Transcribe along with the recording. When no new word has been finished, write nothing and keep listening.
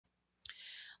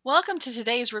Welcome to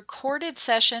today's recorded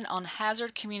session on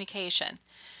hazard communication.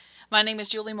 My name is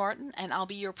Julie Martin, and I'll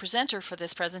be your presenter for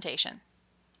this presentation.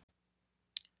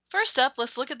 First up,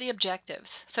 let's look at the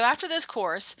objectives. So after this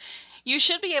course, you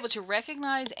should be able to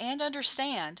recognize and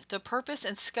understand the purpose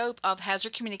and scope of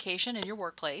hazard communication in your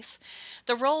workplace,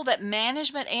 the role that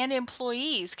management and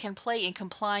employees can play in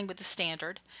complying with the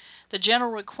standard, the general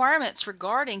requirements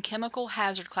regarding chemical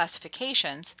hazard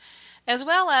classifications, as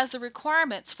well as the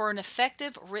requirements for an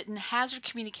effective written hazard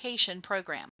communication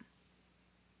program.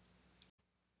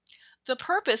 The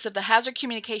purpose of the hazard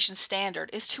communication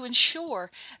standard is to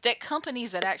ensure that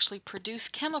companies that actually produce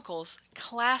chemicals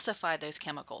classify those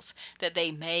chemicals that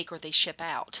they make or they ship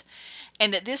out,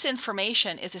 and that this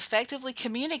information is effectively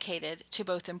communicated to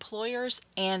both employers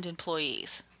and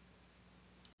employees.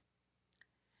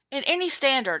 In any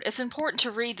standard, it's important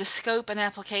to read the scope and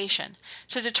application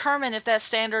to determine if that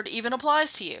standard even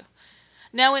applies to you.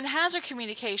 Now, in hazard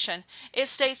communication, it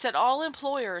states that all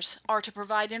employers are to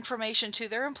provide information to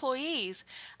their employees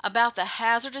about the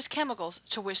hazardous chemicals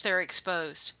to which they're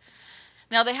exposed.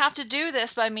 Now, they have to do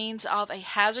this by means of a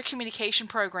hazard communication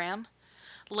program,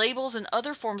 labels and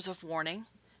other forms of warning,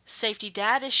 safety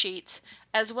data sheets,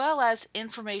 as well as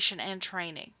information and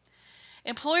training.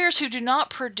 Employers who do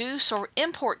not produce or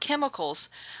import chemicals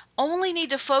only need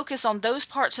to focus on those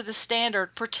parts of the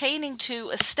standard pertaining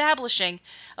to establishing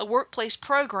a workplace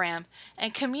program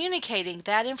and communicating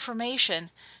that information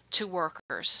to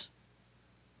workers.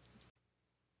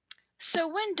 So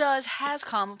when does Haz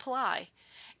Com apply?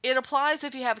 It applies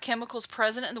if you have chemicals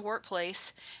present in the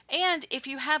workplace and if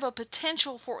you have a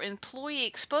potential for employee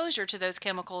exposure to those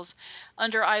chemicals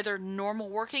under either normal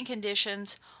working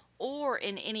conditions or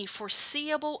in any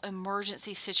foreseeable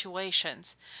emergency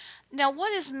situations. Now,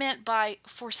 what is meant by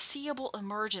foreseeable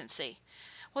emergency?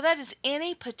 Well, that is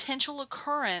any potential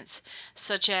occurrence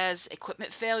such as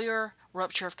equipment failure,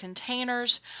 rupture of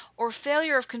containers, or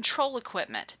failure of control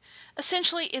equipment.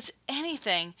 Essentially, it's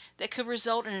anything that could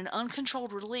result in an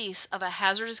uncontrolled release of a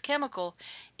hazardous chemical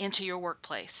into your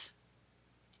workplace.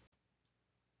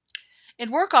 In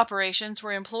work operations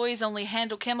where employees only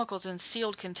handle chemicals in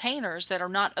sealed containers that are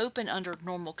not open under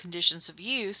normal conditions of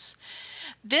use,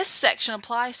 this section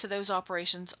applies to those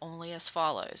operations only as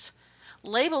follows.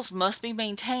 Labels must be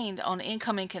maintained on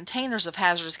incoming containers of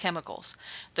hazardous chemicals.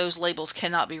 Those labels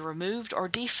cannot be removed or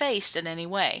defaced in any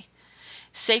way.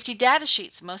 Safety data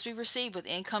sheets must be received with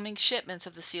incoming shipments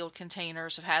of the sealed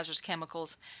containers of hazardous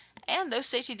chemicals, and those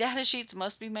safety data sheets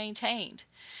must be maintained.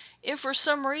 If for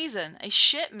some reason a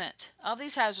shipment of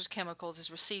these hazardous chemicals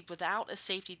is received without a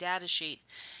safety data sheet,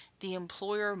 the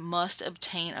employer must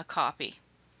obtain a copy.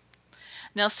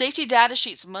 Now, safety data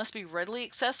sheets must be readily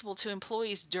accessible to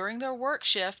employees during their work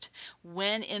shift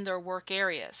when in their work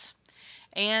areas.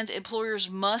 And employers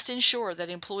must ensure that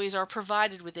employees are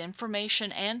provided with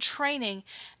information and training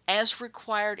as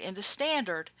required in the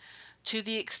standard to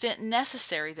the extent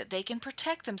necessary that they can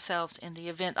protect themselves in the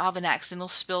event of an accidental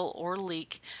spill or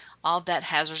leak of that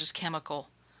hazardous chemical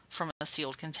from a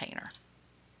sealed container.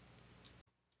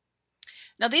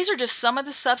 Now, these are just some of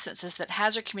the substances that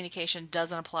hazard communication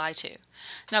doesn't apply to.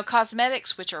 Now,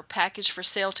 cosmetics, which are packaged for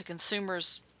sale to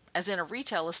consumers as in a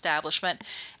retail establishment,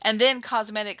 and then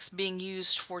cosmetics being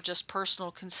used for just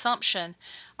personal consumption,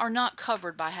 are not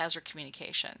covered by hazard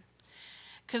communication.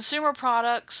 Consumer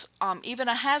products, even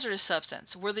a hazardous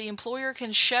substance, where the employer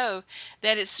can show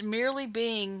that it's merely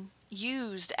being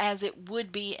used as it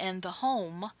would be in the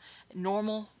home,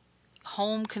 normal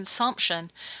home consumption,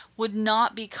 would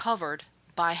not be covered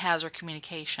by hazard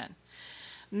communication.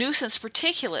 Nuisance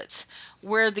particulates,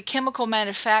 where the chemical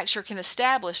manufacturer can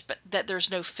establish that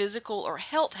there's no physical or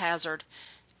health hazard,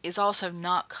 is also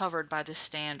not covered by this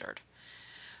standard.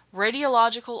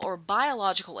 Radiological or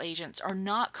biological agents are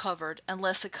not covered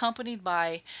unless accompanied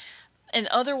by an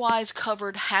otherwise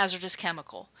covered hazardous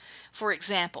chemical. For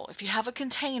example, if you have a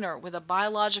container with a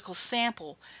biological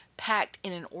sample packed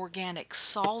in an organic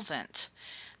solvent,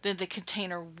 then the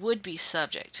container would be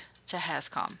subject to Haz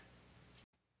Com.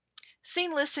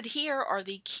 Seen listed here are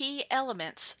the key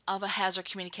elements of a hazard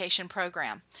communication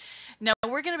program. Now,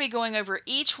 we're going to be going over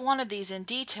each one of these in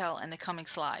detail in the coming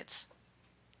slides.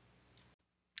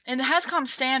 In the Haz Com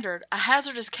standard, a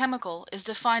hazardous chemical is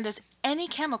defined as any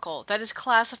chemical that is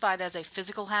classified as a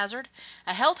physical hazard,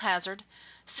 a health hazard,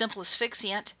 simple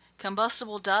asphyxiant,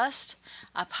 combustible dust,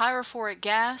 a pyrophoric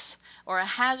gas, or a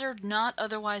hazard not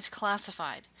otherwise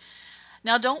classified.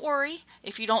 Now, don't worry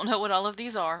if you don't know what all of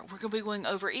these are. We're going to be going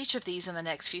over each of these in the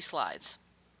next few slides.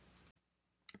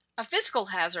 A physical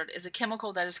hazard is a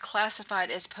chemical that is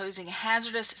classified as posing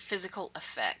hazardous physical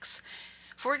effects.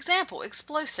 For example,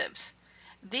 explosives.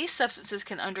 These substances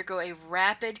can undergo a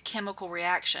rapid chemical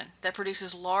reaction that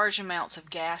produces large amounts of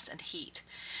gas and heat.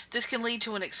 This can lead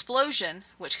to an explosion,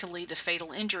 which can lead to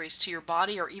fatal injuries to your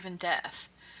body or even death.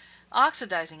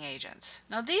 Oxidizing agents.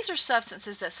 Now these are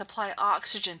substances that supply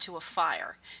oxygen to a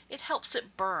fire. It helps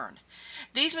it burn.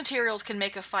 These materials can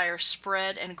make a fire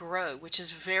spread and grow, which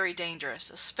is very dangerous,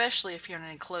 especially if you're in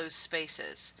enclosed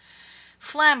spaces.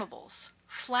 Flammables.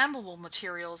 Flammable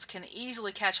materials can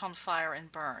easily catch on fire and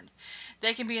burn.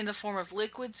 They can be in the form of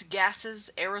liquids,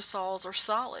 gases, aerosols, or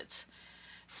solids.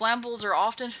 Flammables are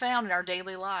often found in our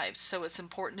daily lives, so it's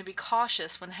important to be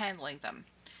cautious when handling them.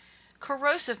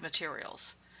 Corrosive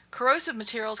materials. Corrosive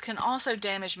materials can also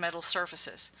damage metal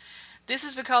surfaces. This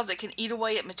is because it can eat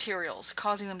away at materials,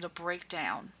 causing them to break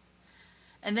down.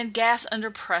 And then gas under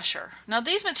pressure. Now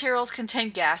these materials contain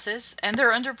gases and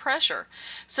they're under pressure,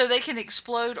 so they can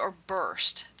explode or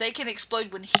burst. They can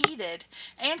explode when heated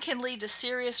and can lead to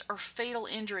serious or fatal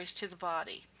injuries to the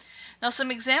body. Now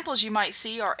some examples you might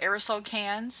see are aerosol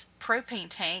cans, propane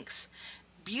tanks,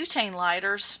 butane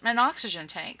lighters, and oxygen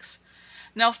tanks.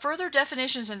 Now further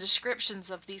definitions and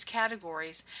descriptions of these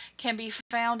categories can be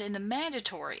found in the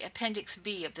mandatory Appendix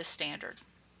B of this standard.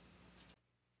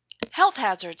 Health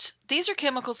hazards. These are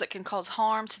chemicals that can cause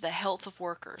harm to the health of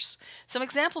workers. Some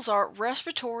examples are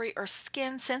respiratory or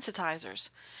skin sensitizers.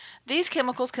 These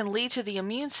chemicals can lead to the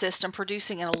immune system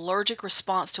producing an allergic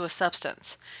response to a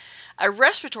substance. A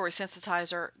respiratory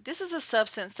sensitizer, this is a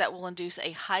substance that will induce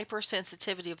a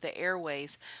hypersensitivity of the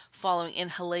airways following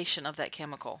inhalation of that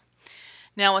chemical.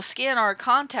 Now, a skin or a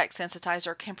contact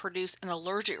sensitizer can produce an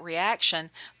allergic reaction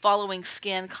following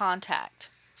skin contact.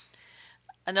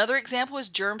 Another example is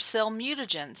germ cell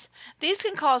mutagens. These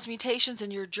can cause mutations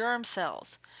in your germ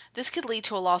cells. This could lead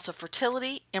to a loss of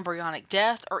fertility, embryonic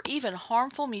death, or even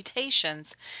harmful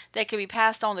mutations that can be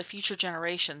passed on to future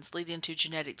generations, leading to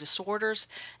genetic disorders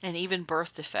and even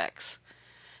birth defects.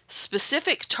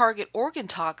 Specific target organ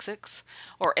toxics,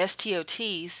 or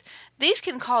STOTs, these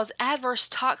can cause adverse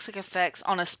toxic effects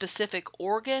on a specific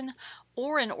organ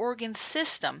or an organ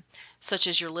system, such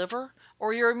as your liver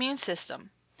or your immune system.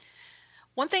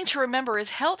 One thing to remember is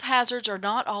health hazards are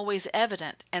not always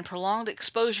evident, and prolonged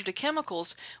exposure to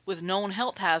chemicals with known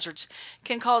health hazards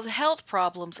can cause health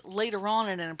problems later on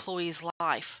in an employee's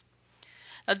life.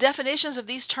 Now, definitions of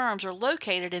these terms are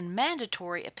located in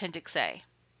mandatory Appendix A.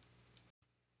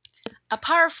 A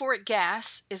pyrophoric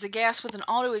gas is a gas with an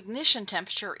autoignition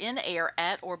temperature in air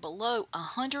at or below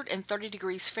 130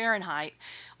 degrees Fahrenheit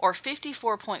or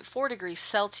 54.4 degrees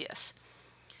Celsius.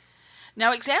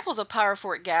 Now, examples of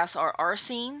pyrophoric gas are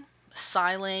arsine,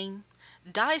 silane,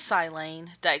 disilane,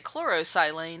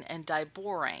 dichlorosilane, and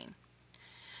diborane.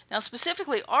 Now,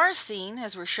 specifically, arsine,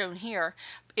 as we're shown here,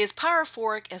 is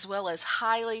pyrophoric as well as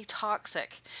highly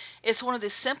toxic. It's one of the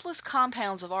simplest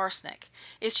compounds of arsenic.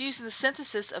 It's used in the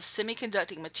synthesis of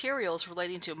semiconducting materials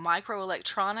relating to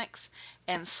microelectronics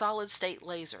and solid-state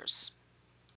lasers.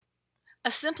 A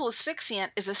simple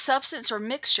asphyxiant is a substance or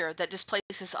mixture that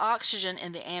displaces oxygen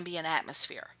in the ambient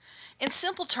atmosphere. In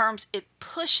simple terms, it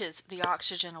pushes the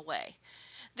oxygen away.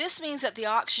 This means that the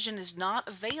oxygen is not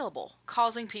available,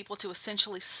 causing people to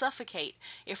essentially suffocate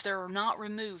if they are not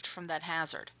removed from that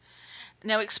hazard.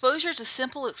 Now, exposure to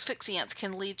simple asphyxiants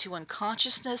can lead to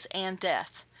unconsciousness and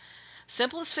death.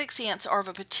 Simple asphyxiants are of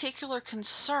a particular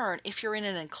concern if you're in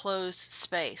an enclosed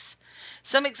space.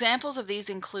 Some examples of these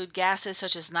include gases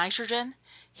such as nitrogen,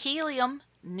 helium,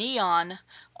 neon,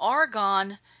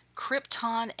 argon,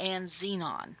 krypton, and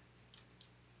xenon.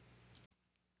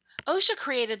 OSHA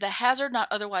created the Hazard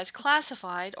Not Otherwise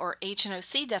Classified, or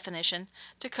HNOC definition,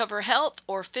 to cover health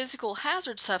or physical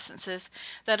hazard substances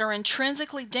that are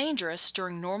intrinsically dangerous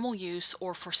during normal use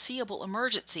or foreseeable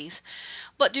emergencies,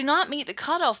 but do not meet the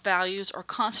cutoff values or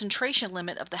concentration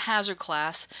limit of the hazard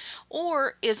class,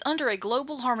 or is under a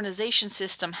global harmonization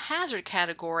system hazard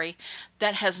category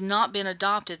that has not been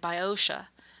adopted by OSHA.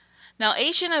 Now,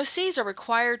 HNOCs are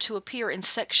required to appear in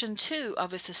Section 2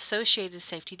 of its associated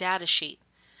safety data sheet.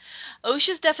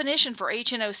 OSHA's definition for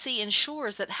HNOC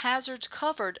ensures that hazards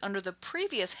covered under the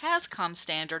previous Haz Com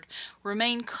standard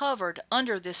remain covered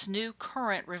under this new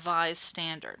current revised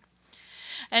standard.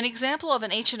 An example of an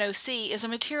HNOC is a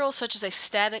material such as a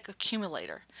static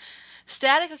accumulator.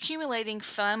 Static accumulating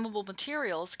flammable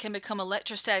materials can become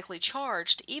electrostatically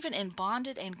charged even in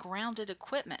bonded and grounded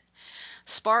equipment.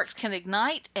 Sparks can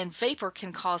ignite and vapor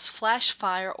can cause flash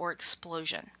fire or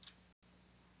explosion.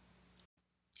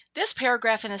 This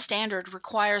paragraph in the standard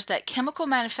requires that chemical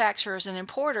manufacturers and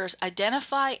importers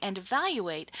identify and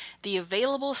evaluate the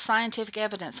available scientific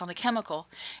evidence on a chemical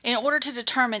in order to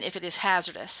determine if it is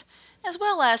hazardous, as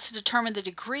well as to determine the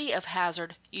degree of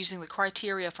hazard using the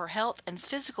criteria for health and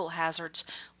physical hazards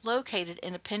located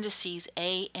in Appendices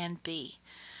A and B.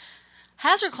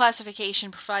 Hazard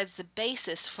classification provides the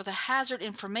basis for the hazard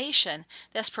information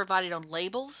that's provided on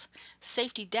labels,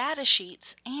 safety data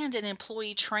sheets, and in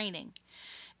employee training.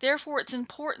 Therefore, it's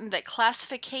important that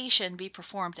classification be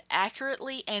performed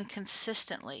accurately and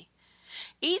consistently.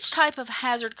 Each type of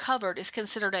hazard covered is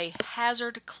considered a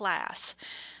hazard class,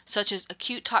 such as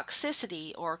acute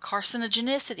toxicity or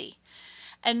carcinogenicity.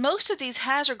 And most of these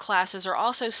hazard classes are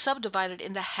also subdivided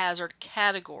into hazard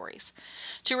categories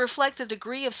to reflect the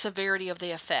degree of severity of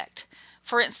the effect.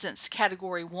 For instance,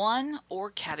 Category 1 or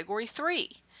Category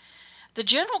 3. The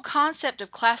general concept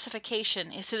of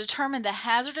classification is to determine the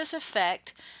hazardous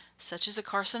effect, such as a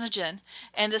carcinogen,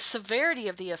 and the severity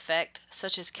of the effect,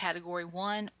 such as Category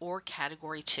 1 or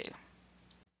Category 2.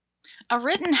 A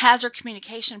written hazard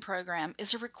communication program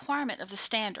is a requirement of the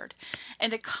standard,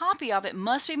 and a copy of it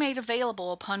must be made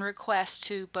available upon request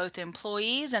to both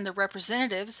employees and their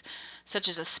representatives, such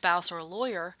as a spouse or a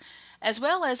lawyer, as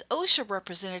well as OSHA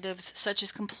representatives, such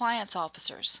as compliance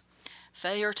officers.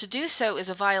 Failure to do so is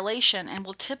a violation and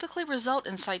will typically result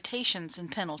in citations and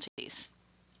penalties.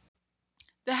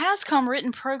 The Haz Com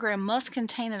written program must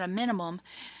contain at a minimum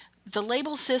the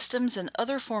label systems and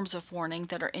other forms of warning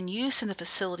that are in use in the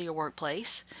facility or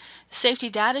workplace, safety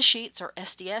data sheets or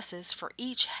SDSs for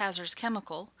each hazardous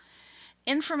chemical,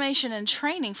 information and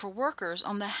training for workers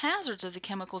on the hazards of the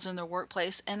chemicals in their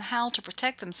workplace and how to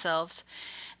protect themselves,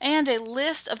 and a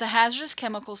list of the hazardous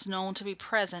chemicals known to be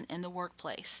present in the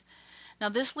workplace. Now,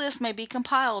 this list may be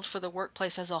compiled for the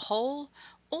workplace as a whole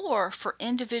or for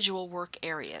individual work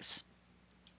areas.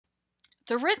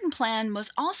 The written plan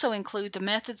must also include the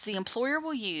methods the employer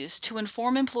will use to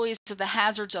inform employees of the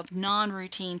hazards of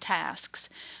non-routine tasks,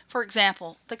 for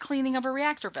example, the cleaning of a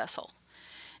reactor vessel,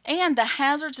 and the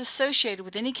hazards associated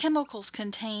with any chemicals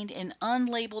contained in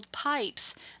unlabeled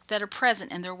pipes that are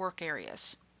present in their work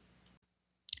areas.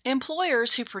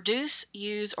 Employers who produce,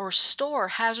 use, or store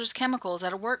hazardous chemicals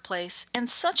at a workplace in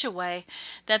such a way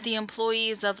that the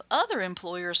employees of other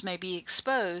employers may be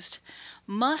exposed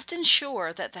must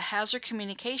ensure that the hazard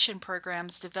communication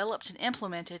programs developed and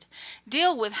implemented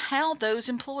deal with how those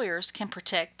employers can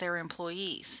protect their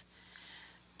employees.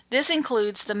 This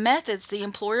includes the methods the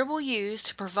employer will use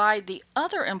to provide the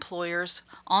other employers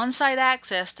on-site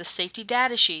access to safety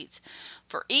data sheets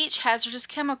for each hazardous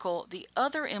chemical the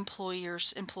other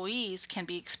employers' employees can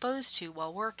be exposed to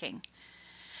while working.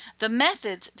 The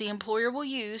methods the employer will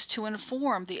use to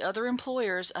inform the other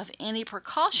employers of any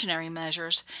precautionary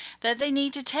measures that they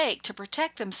need to take to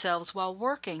protect themselves while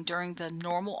working during the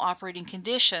normal operating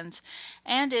conditions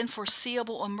and in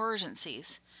foreseeable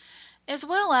emergencies, as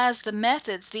well as the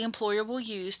methods the employer will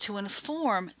use to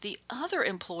inform the other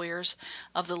employers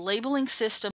of the labeling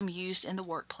system used in the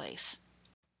workplace.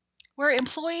 Where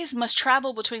employees must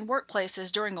travel between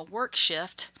workplaces during a work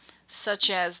shift, such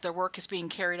as their work is being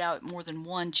carried out at more than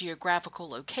one geographical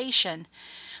location,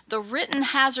 the written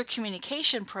hazard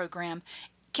communication program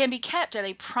can be kept at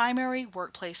a primary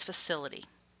workplace facility.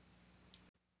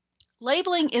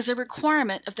 Labeling is a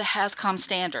requirement of the Haz Com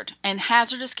standard, and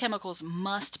hazardous chemicals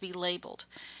must be labeled.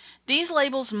 These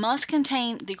labels must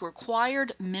contain the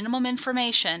required minimum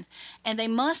information, and they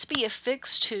must be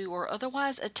affixed to or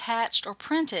otherwise attached or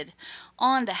printed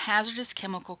on the hazardous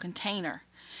chemical container.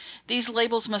 These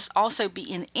labels must also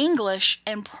be in English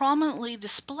and prominently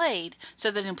displayed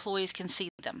so that employees can see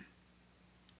them.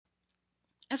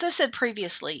 As I said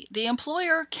previously, the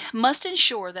employer must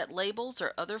ensure that labels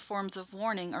or other forms of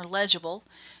warning are legible,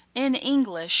 in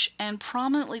English, and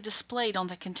prominently displayed on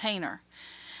the container.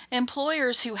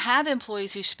 Employers who have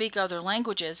employees who speak other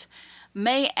languages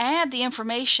may add the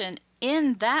information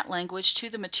in that language to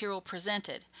the material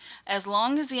presented, as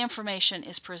long as the information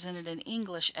is presented in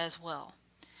English as well.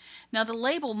 Now, the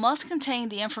label must contain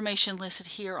the information listed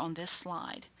here on this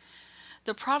slide.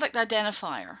 The product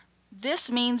identifier. This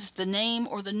means the name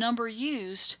or the number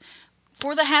used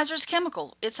for the hazardous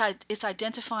chemical, its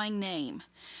identifying name.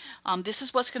 This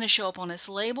is what's going to show up on its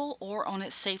label or on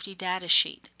its safety data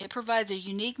sheet. It provides a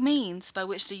unique means by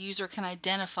which the user can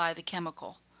identify the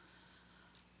chemical.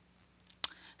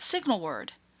 Signal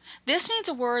word. This means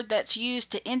a word that's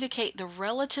used to indicate the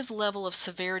relative level of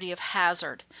severity of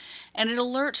hazard, and it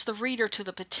alerts the reader to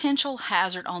the potential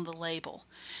hazard on the label.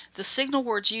 The signal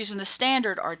words used in the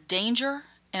standard are danger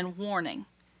and warning.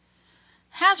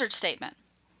 Hazard statement.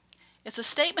 It's a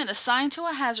statement assigned to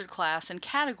a hazard class and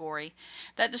category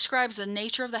that describes the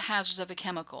nature of the hazards of a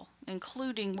chemical,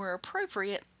 including, where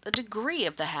appropriate, the degree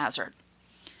of the hazard.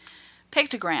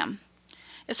 Pictogram.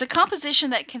 It's a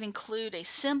composition that can include a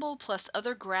symbol plus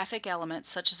other graphic elements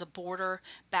such as a border,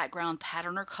 background,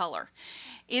 pattern, or color.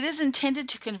 It is intended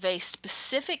to convey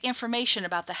specific information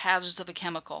about the hazards of a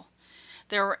chemical.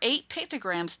 There are 8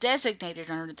 pictograms designated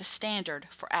under the standard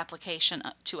for application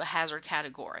to a hazard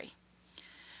category.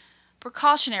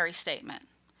 Precautionary statement.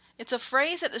 It's a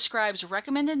phrase that describes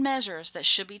recommended measures that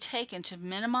should be taken to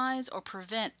minimize or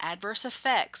prevent adverse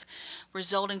effects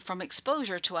resulting from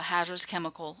exposure to a hazardous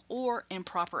chemical or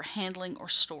improper handling or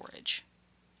storage.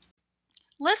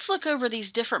 Let's look over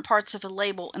these different parts of a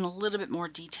label in a little bit more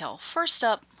detail. First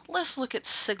up, let's look at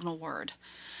signal word.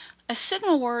 A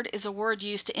signal word is a word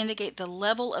used to indicate the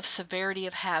level of severity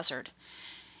of hazard.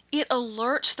 It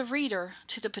alerts the reader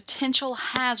to the potential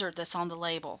hazard that's on the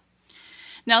label.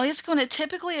 Now, it's going to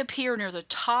typically appear near the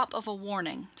top of a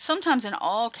warning, sometimes in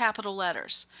all capital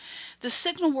letters. The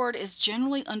signal word is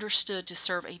generally understood to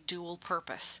serve a dual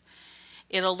purpose.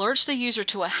 It alerts the user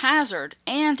to a hazard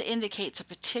and indicates a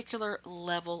particular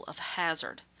level of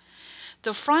hazard.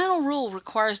 The final rule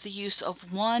requires the use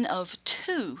of one of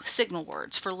 2 signal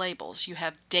words for labels. You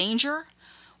have danger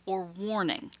or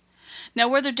warning. Now,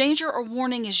 whether danger or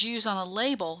warning is used on a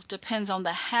label depends on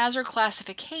the hazard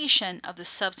classification of the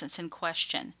substance in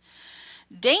question.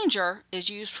 Danger is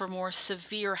used for more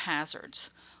severe hazards.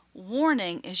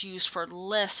 Warning is used for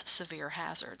less severe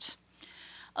hazards.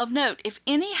 Of note, if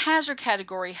any hazard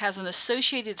category has an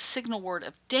associated signal word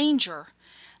of danger,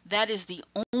 that is the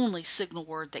only signal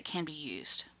word that can be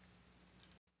used.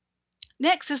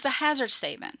 Next is the hazard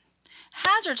statement.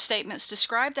 Hazard statements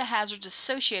describe the hazards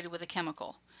associated with a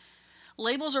chemical.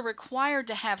 Labels are required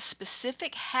to have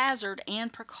specific hazard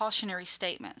and precautionary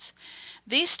statements.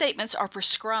 These statements are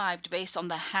prescribed based on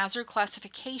the hazard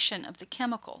classification of the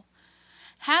chemical.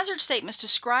 Hazard statements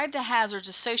describe the hazards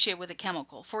associated with a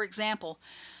chemical. For example,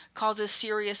 causes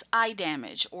serious eye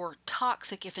damage or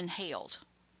toxic if inhaled.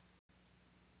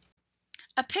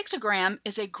 A pictogram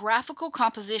is a graphical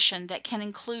composition that can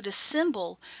include a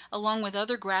symbol along with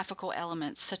other graphical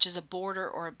elements such as a border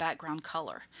or a background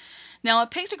color. Now, a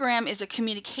pictogram is a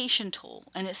communication tool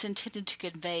and it's intended to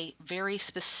convey very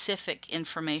specific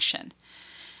information.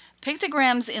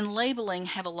 Pictograms in labeling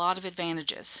have a lot of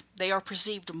advantages. They are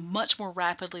perceived much more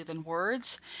rapidly than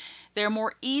words. They are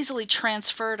more easily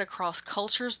transferred across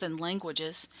cultures than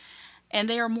languages, and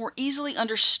they are more easily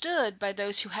understood by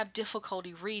those who have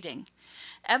difficulty reading.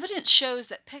 Evidence shows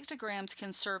that pictograms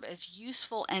can serve as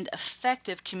useful and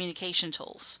effective communication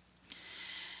tools.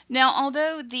 Now,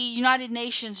 although the United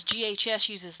Nations GHS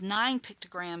uses 9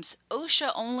 pictograms,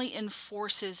 OSHA only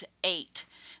enforces 8.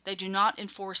 They do not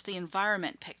enforce the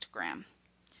environment pictogram.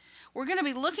 We're going to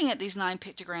be looking at these 9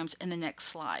 pictograms in the next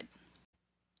slide.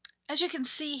 As you can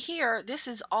see here, this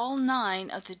is all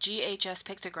 9 of the GHS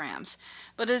pictograms,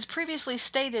 but as previously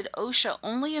stated, OSHA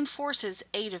only enforces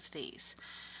 8 of these.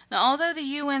 Now, although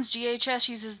the UN's GHS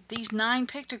uses these 9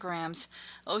 pictograms,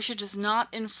 OSHA does not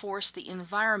enforce the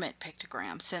environment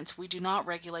pictogram since we do not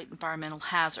regulate environmental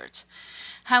hazards.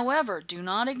 However, do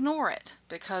not ignore it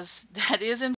because that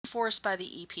is enforced by the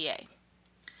EPA.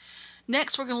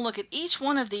 Next, we're going to look at each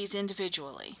one of these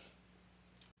individually.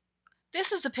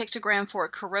 This is the pictogram for a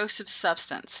corrosive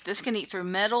substance. This can eat through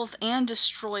metals and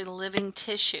destroy living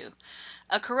tissue.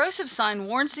 A corrosive sign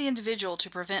warns the individual to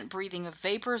prevent breathing of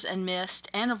vapors and mist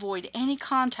and avoid any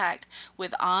contact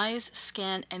with eyes,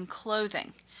 skin, and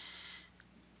clothing.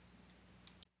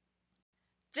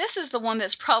 This is the one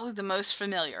that's probably the most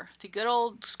familiar, the good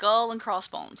old skull and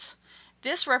crossbones.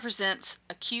 This represents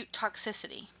acute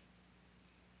toxicity.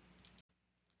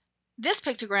 This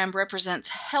pictogram represents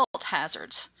health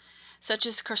hazards, such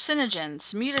as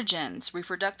carcinogens, mutagens,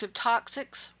 reproductive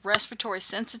toxics, respiratory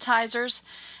sensitizers,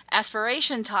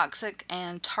 aspiration toxic,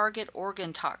 and target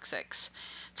organ toxics.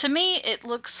 To me, it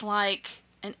looks like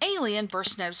an alien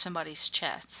bursting out of somebody's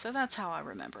chest, so that's how I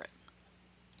remember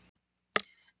it.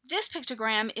 This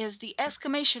pictogram is the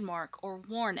exclamation mark or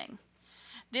warning.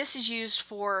 This is used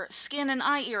for skin and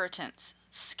eye irritants,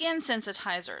 skin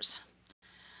sensitizers,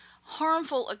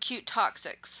 harmful acute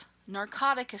toxics,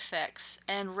 narcotic effects,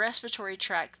 and respiratory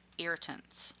tract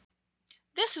irritants.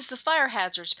 This is the fire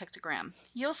hazards pictogram.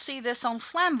 You'll see this on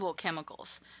flammable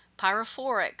chemicals,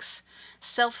 pyrophorics,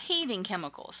 self-heating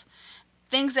chemicals,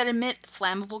 things that emit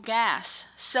flammable gas,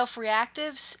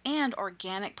 self-reactives, and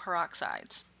organic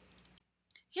peroxides.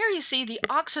 Here you see the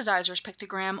oxidizers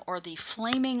pictogram, or the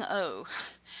flaming O.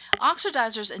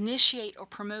 Oxidizers initiate or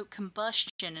promote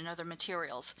combustion in other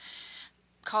materials.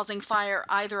 causing fire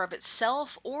either of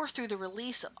itself or through the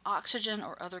release of oxygen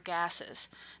or other gases.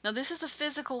 Now, this is a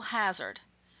physical hazard.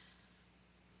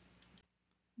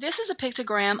 This is a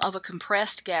pictogram of a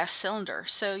compressed gas cylinder.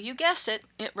 So you guessed it,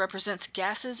 it represents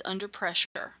gases under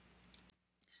pressure.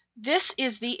 This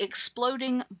is the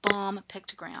exploding bomb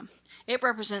pictogram. It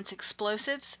represents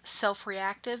explosives,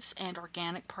 self-reactives, and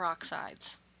organic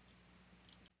peroxides.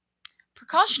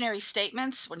 Precautionary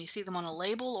statements, when you see them on a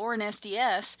label or an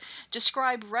SDS,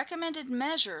 describe recommended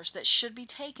measures that should be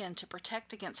taken to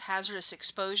protect against hazardous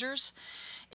exposures,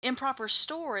 improper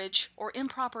storage, or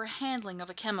improper handling of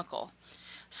a chemical.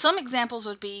 Some examples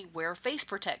would be wear face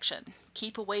protection,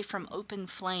 keep away from open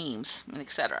flames,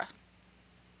 etc.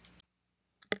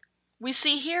 We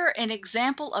see here an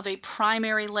example of a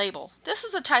primary label. This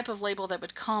is a type of label that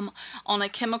would come on a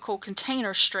chemical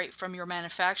container straight from your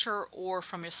manufacturer or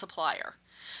from your supplier.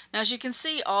 Now, as you can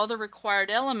see, all the required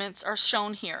elements are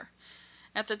shown here.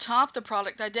 At the top, the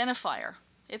product identifier.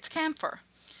 It's camphor.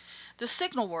 The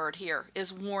signal word here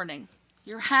is warning.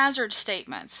 Your hazard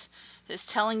statements is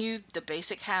telling you the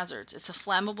basic hazards. It's a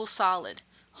flammable solid.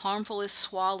 Harmful is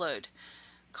swallowed.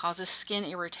 Causes skin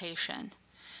irritation.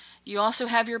 You also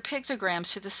have your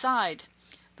pictograms to the side.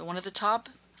 The one at the top,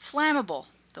 flammable.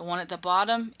 The one at the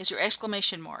bottom is your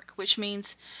exclamation mark, which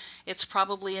means it's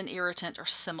probably an irritant or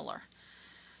similar.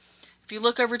 If you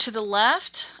look over to the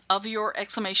left of your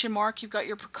exclamation mark, you've got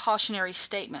your precautionary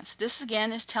statements. This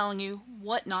again is telling you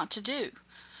what not to do.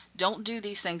 Don't do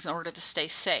these things in order to stay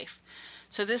safe.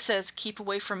 So this says keep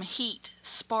away from heat,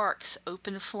 sparks,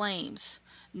 open flames.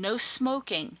 No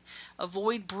smoking.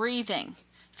 Avoid breathing.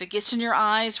 If it gets in your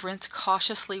eyes, rinse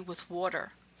cautiously with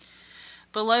water.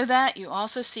 Below that, you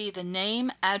also see the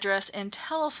name, address, and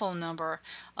telephone number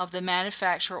of the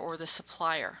manufacturer or the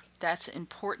supplier. That's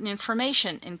important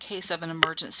information in case of an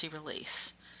emergency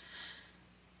release.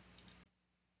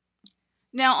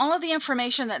 Now, all of the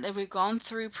information that we've gone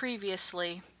through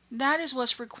previously, that is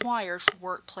what's required for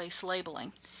workplace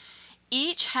labeling.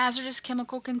 Each hazardous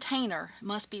chemical container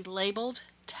must be labeled,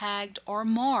 tagged, or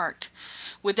marked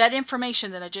with that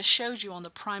information that I just showed you on the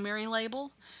primary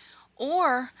label,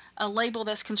 or a label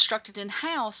that's constructed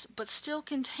in-house but still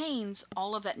contains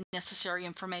all of that necessary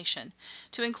information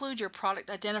to include your product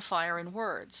identifier in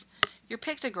words, your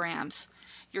pictograms,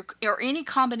 or any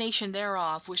combination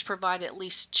thereof which provide at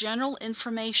least general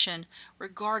information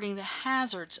regarding the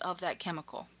hazards of that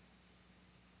chemical.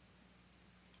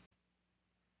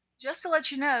 Just to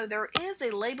let you know, there is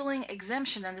a labeling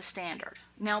exemption in the standard.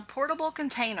 Now, portable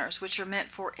containers, which are meant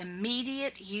for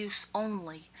immediate use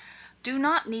only, do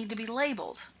not need to be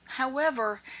labeled.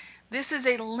 However, this is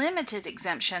a limited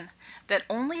exemption that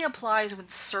only applies when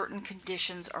certain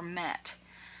conditions are met.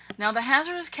 Now, the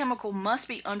hazardous chemical must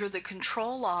be under the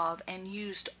control of and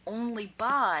used only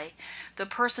by the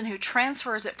person who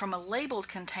transfers it from a labeled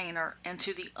container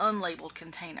into the unlabeled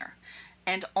container,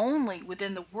 and only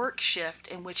within the work shift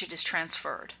in which it is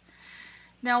transferred.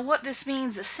 Now, what this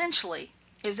means essentially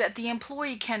is that the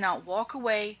employee cannot walk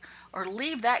away or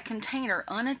leave that container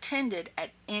unattended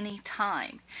at any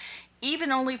time,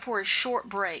 even only for a short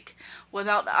break,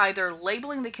 without either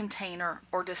labeling the container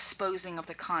or disposing of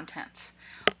the contents.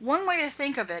 One way to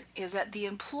think of it is that the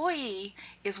employee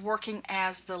is working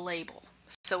as the label.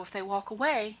 So if they walk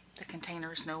away, the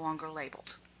container is no longer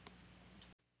labeled.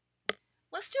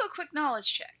 Let's do a quick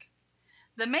knowledge check.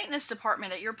 The maintenance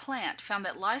department at your plant found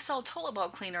that Lysol toilet bowl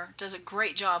cleaner does a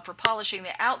great job for polishing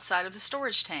the outside of the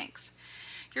storage tanks.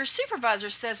 Your supervisor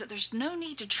says that there's no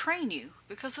need to train you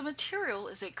because the material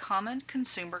is a common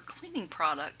consumer cleaning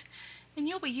product and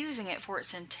you'll be using it for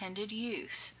its intended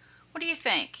use. What do you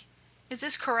think? Is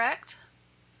this correct?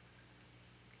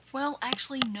 Well,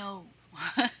 actually, no.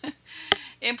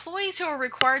 Employees who are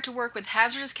required to work with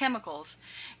hazardous chemicals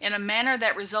in a manner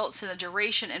that results in a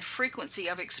duration and frequency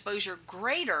of exposure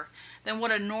greater than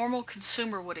what a normal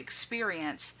consumer would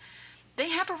experience, they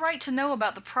have a right to know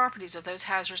about the properties of those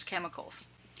hazardous chemicals.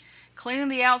 Cleaning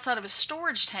the outside of a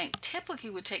storage tank typically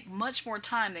would take much more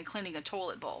time than cleaning a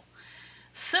toilet bowl.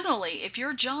 Similarly, if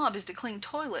your job is to clean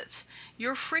toilets,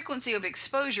 your frequency of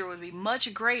exposure would be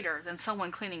much greater than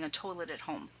someone cleaning a toilet at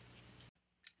home.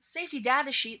 Safety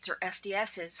data sheets, or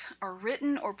SDSs, are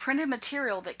written or printed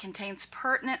material that contains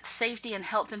pertinent safety and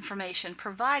health information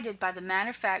provided by the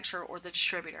manufacturer or the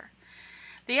distributor.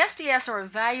 The SDS are a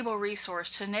valuable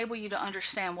resource to enable you to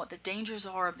understand what the dangers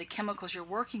are of the chemicals you're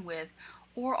working with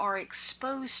or are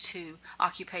exposed to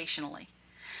occupationally.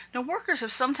 Now, workers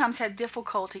have sometimes had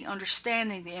difficulty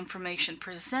understanding the information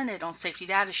presented on safety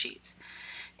data sheets.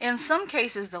 In some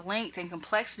cases, the length and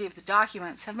complexity of the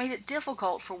documents have made it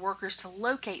difficult for workers to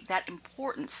locate that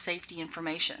important safety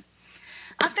information.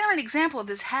 I found an example of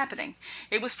this happening.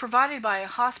 It was provided by a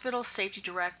hospital safety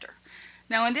director.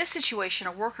 Now, in this situation,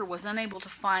 a worker was unable to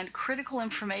find critical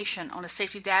information on a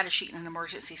safety data sheet in an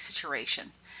emergency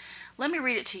situation. Let me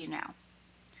read it to you now.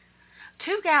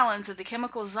 2 gallons of the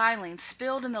chemical xylene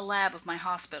spilled in the lab of my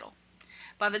hospital.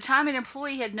 By the time an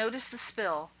employee had noticed the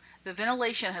spill, the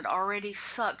ventilation had already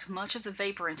sucked much of the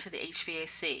vapor into the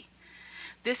HVAC.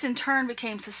 This in turn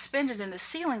became suspended in the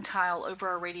ceiling tile over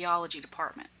our radiology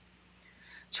department.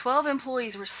 12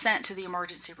 employees were sent to the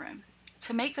emergency room.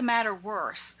 To make the matter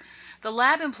worse, the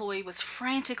lab employee was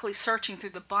frantically searching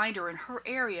through the binder in her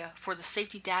area for the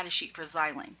safety data sheet for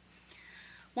xylene.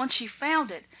 Once she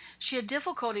found it, she had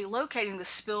difficulty locating the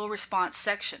spill response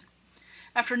section.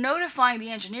 After notifying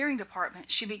the engineering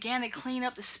department, she began to clean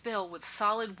up the spill with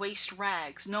solid waste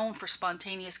rags known for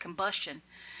spontaneous combustion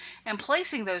and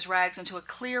placing those rags into a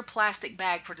clear plastic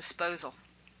bag for disposal.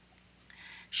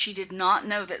 She did not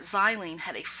know that xylene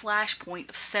had a flash point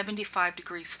of 75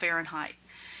 degrees Fahrenheit.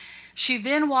 She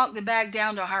then walked the bag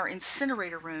down to our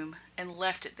incinerator room and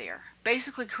left it there,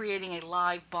 basically creating a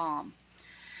live bomb.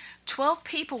 12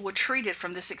 people were treated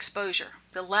from this exposure.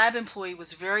 The lab employee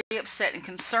was very upset and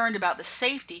concerned about the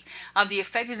safety of the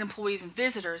affected employees and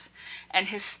visitors, and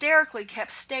hysterically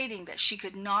kept stating that she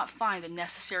could not find the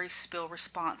necessary spill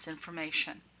response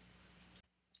information.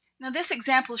 Now, this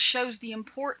example shows the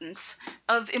importance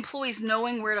of employees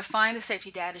knowing where to find the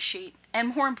safety data sheet,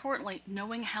 and more importantly,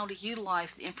 knowing how to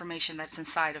utilize the information that's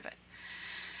inside of it.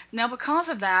 Now, because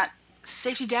of that,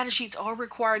 safety data sheets are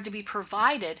required to be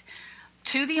provided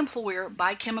to the employer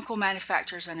by chemical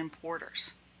manufacturers and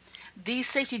importers. These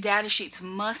safety data sheets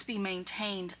must be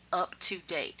maintained up to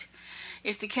date.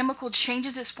 If the chemical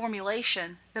changes its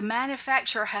formulation, the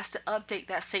manufacturer has to update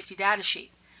that safety data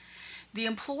sheet. The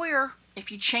employer,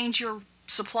 if you change your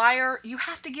supplier, you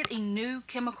have to get a new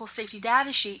chemical safety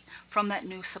data sheet from that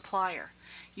new supplier.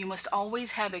 You must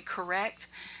always have a correct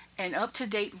and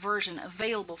up-to-date version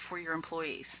available for your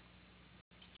employees.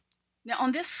 Now,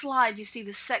 on this slide, you see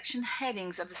the section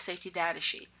headings of the safety data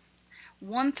sheet.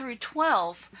 1 through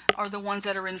 12 are the ones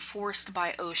that are enforced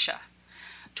by OSHA.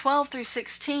 12 through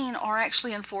 16 are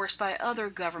actually enforced by other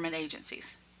government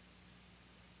agencies.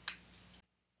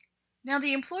 Now,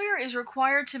 the employer is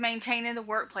required to maintain in the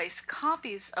workplace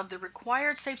copies of the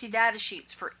required safety data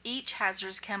sheets for each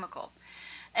hazardous chemical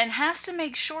and has to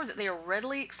make sure that they are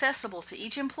readily accessible to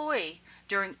each employee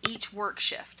during each work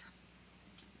shift.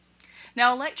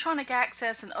 Now, electronic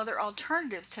access and other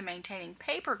alternatives to maintaining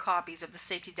paper copies of the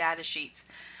safety data sheets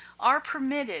are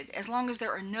permitted as long as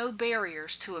there are no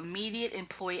barriers to immediate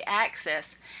employee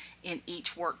access in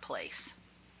each workplace.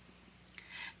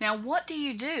 Now, what do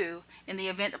you do in the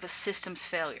event of a systems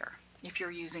failure if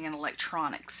you're using an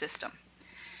electronic system?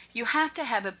 You have to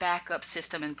have a backup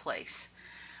system in place.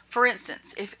 For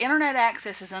instance, if internet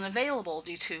access is unavailable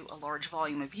due to a large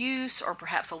volume of use or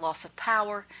perhaps a loss of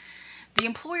power, the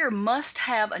employer must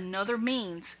have another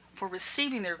means for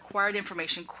receiving the required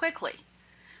information quickly.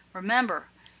 Remember,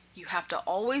 you have to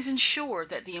always ensure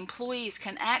that the employees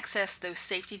can access those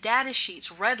safety data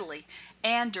sheets readily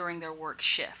and during their work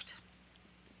shift.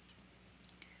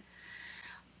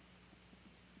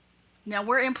 Now,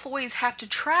 where employees have to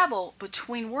travel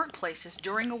between workplaces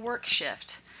during a work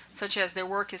shift, such as their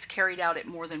work is carried out at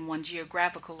more than one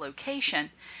geographical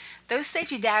location, those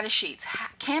safety data sheets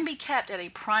can be kept at a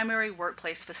primary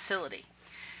workplace facility.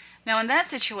 Now, in that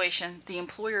situation, the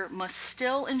employer must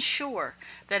still ensure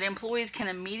that employees can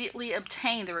immediately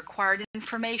obtain the required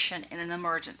information in an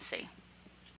emergency.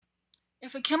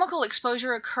 If a chemical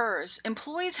exposure occurs,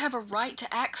 employees have a right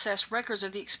to access records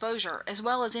of the exposure as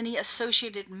well as any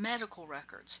associated medical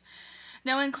records.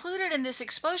 Now, included in this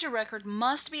exposure record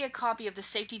must be a copy of the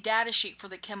safety data sheet for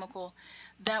the chemical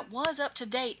that was up to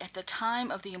date at the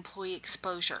time of the employee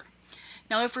exposure.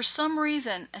 Now, if for some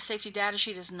reason a safety data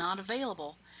sheet is not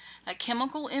available, a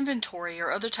chemical inventory or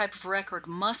other type of record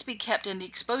must be kept in the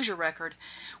exposure record,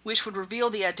 which would reveal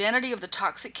the identity of the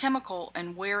toxic chemical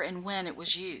and where and when it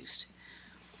was used.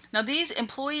 Now, these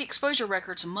employee exposure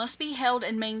records must be held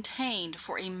and maintained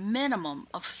for a minimum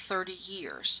of 30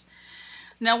 years.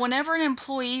 Now, whenever an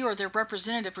employee or their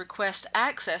representative requests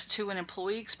access to an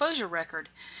employee exposure record,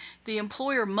 the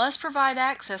employer must provide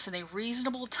access in a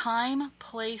reasonable time,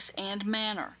 place, and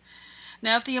manner.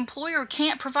 Now, if the employer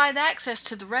can't provide access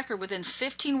to the record within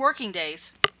 15 working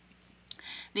days,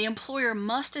 the employer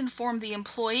must inform the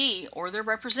employee or their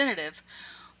representative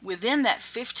within that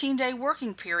 15-day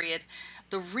working period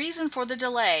the reason for the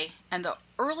delay and the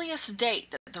earliest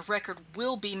date that the record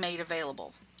will be made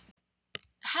available.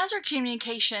 Hazard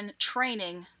communication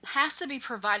training has to be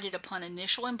provided upon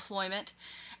initial employment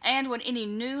and when any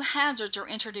new hazards are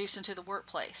introduced into the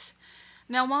workplace.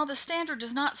 Now, while the standard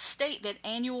does not state that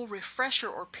annual refresher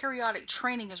or periodic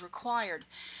training is required,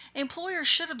 employers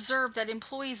should observe that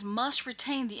employees must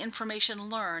retain the information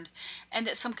learned and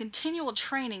that some continual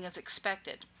training is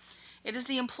expected. It is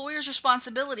the employer's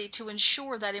responsibility to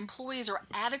ensure that employees are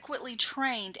adequately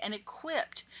trained and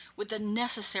equipped with the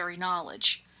necessary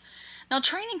knowledge. Now,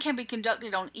 training can be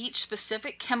conducted on each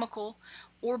specific chemical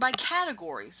or by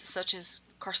categories such as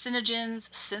carcinogens,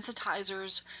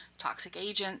 sensitizers, toxic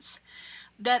agents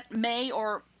that may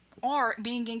or are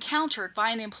being encountered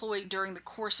by an employee during the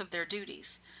course of their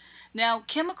duties. Now,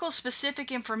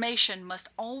 chemical-specific information must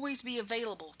always be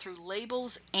available through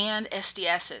labels and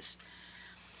SDSs.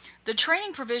 The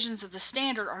training provisions of the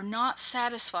standard are not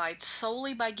satisfied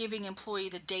solely by giving employee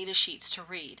the data sheets to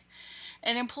read.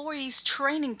 An employee's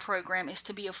training program is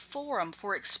to be a forum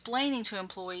for explaining to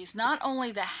employees not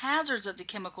only the hazards of the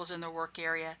chemicals in their work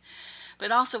area,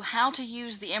 but also how to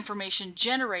use the information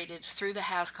generated through the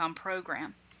Haz Com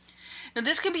program. Now,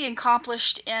 this can be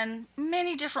accomplished in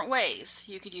many different ways.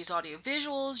 You could use audio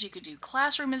visuals, you could do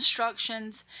classroom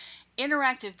instructions,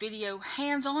 interactive video,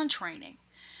 hands-on training.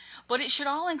 But it should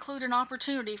all include an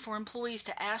opportunity for employees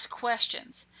to ask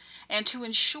questions and to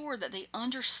ensure that they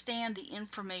understand the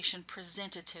information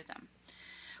presented to them.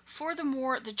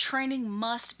 Furthermore, the training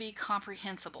must be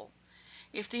comprehensible.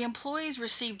 If the employees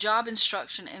receive job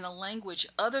instruction in a language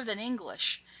other than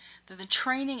English, then the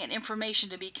training and information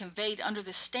to be conveyed under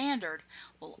the standard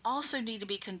will also need to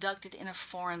be conducted in a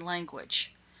foreign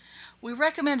language. We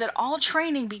recommend that all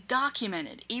training be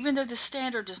documented, even though the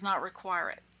standard does not require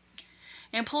it.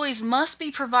 Employees must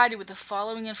be provided with the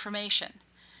following information: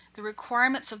 the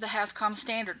requirements of the Haz Com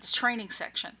standard, the training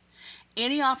section,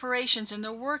 any operations in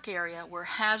their work area where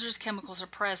hazardous chemicals are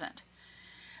present,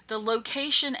 the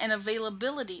location and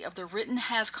availability of the written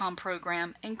Haz Com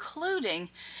program, including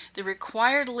the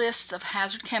required lists of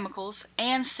hazard chemicals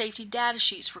and safety data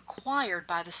sheets required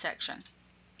by the section.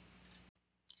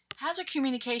 Hazard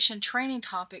communication training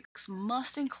topics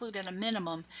must include at a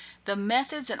minimum the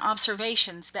methods and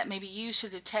observations that may be used to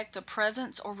detect the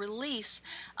presence or release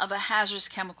of a hazardous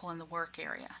chemical in the work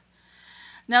area.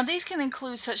 Now, these can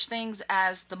include such things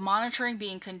as the monitoring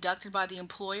being conducted by the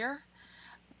employer,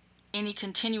 any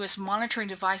continuous monitoring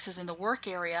devices in the work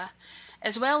area,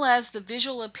 as well as the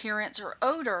visual appearance or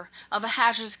odor of a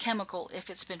hazardous chemical if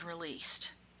it's been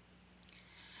released.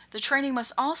 The training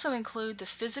must also include the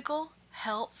physical,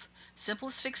 health, simple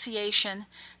asphyxiation,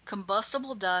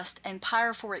 combustible dust, and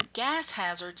pyrophoric gas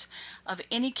hazards of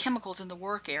any chemicals in the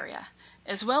work area,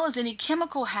 as well as any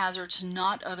chemical hazards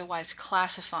not otherwise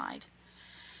classified.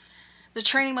 The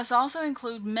training must also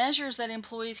include measures that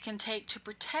employees can take to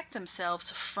protect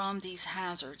themselves from these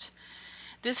hazards.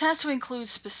 This has to include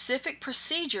specific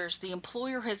procedures the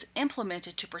employer has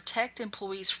implemented to protect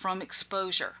employees from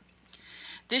exposure.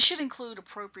 This should include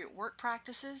appropriate work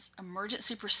practices,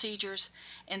 emergency procedures,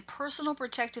 and personal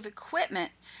protective equipment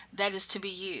that is to be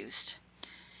used.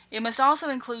 It must also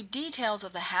include details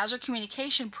of the hazard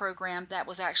communication program that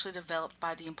was actually developed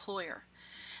by the employer.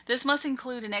 This must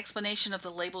include an explanation of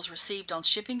the labels received on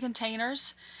shipping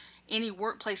containers, any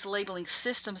workplace labeling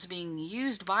systems being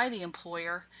used by the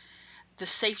employer, the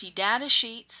safety data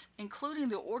sheets, including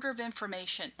the order of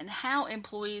information and how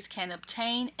employees can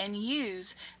obtain and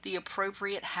use the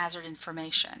appropriate hazard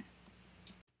information.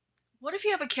 What if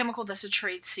you have a chemical that's a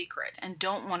trade secret and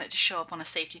don't want it to show up on a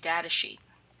safety data sheet?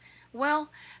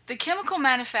 Well, the chemical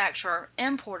manufacturer,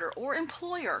 importer, or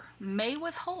employer may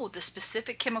withhold the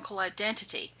specific chemical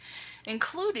identity,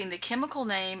 including the chemical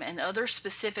name and other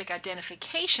specific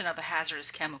identification of a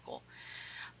hazardous chemical,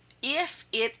 if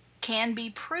it can be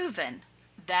proven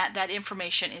that that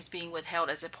information is being withheld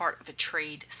as a part of a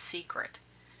trade secret.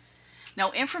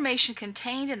 Now, information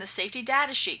contained in the safety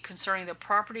data sheet concerning the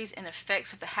properties and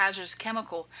effects of the hazardous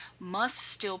chemical must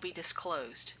still be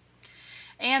disclosed.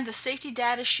 And the safety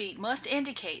data sheet must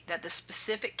indicate that the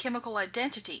specific chemical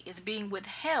identity is being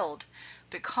withheld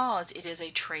because it is a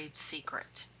trade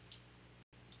secret.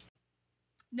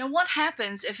 Now, what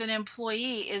happens if an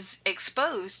employee is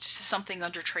exposed to something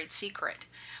under trade secret?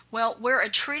 Well, where a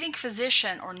treating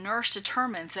physician or nurse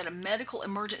determines that a medical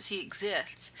emergency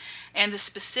exists and the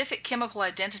specific chemical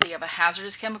identity of a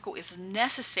hazardous chemical is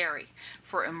necessary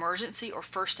for emergency or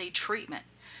first aid treatment,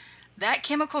 that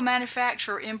chemical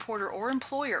manufacturer, importer, or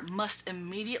employer must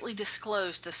immediately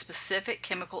disclose the specific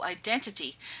chemical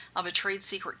identity of a trade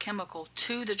secret chemical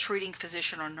to the treating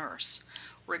physician or nurse,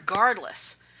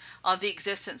 regardless of the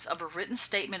existence of a written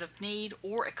statement of need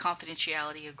or a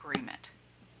confidentiality agreement.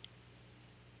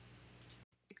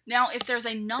 Now, if there's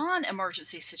a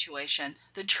non-emergency situation,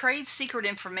 the trade secret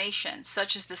information,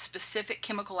 such as the specific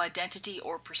chemical identity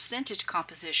or percentage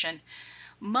composition,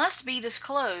 must be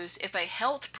disclosed if a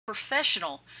health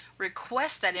professional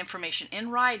requests that information in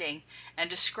writing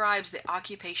and describes the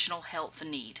occupational health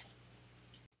need.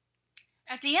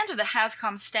 At the end of the Haz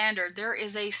Com standard, there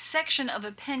is a section of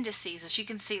appendices, as you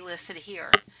can see listed here.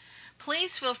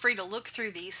 Please feel free to look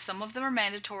through these. Some of them are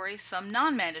mandatory, some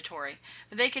non-mandatory,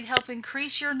 but they can help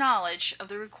increase your knowledge of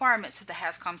the requirements of the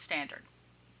Haz Com standard.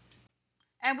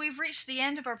 And we've reached the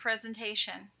end of our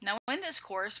presentation. Now, in this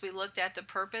course, we looked at the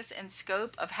purpose and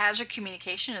scope of hazard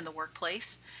communication in the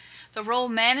workplace, the role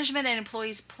management and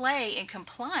employees play in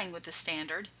complying with the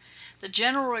standard, the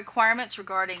general requirements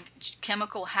regarding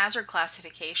chemical hazard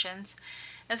classifications,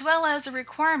 as well as the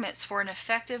requirements for an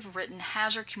effective written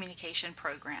hazard communication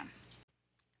program.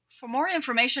 For more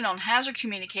information on hazard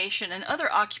communication and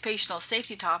other occupational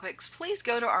safety topics, please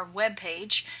go to our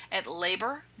webpage at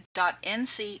labor.nc.gov.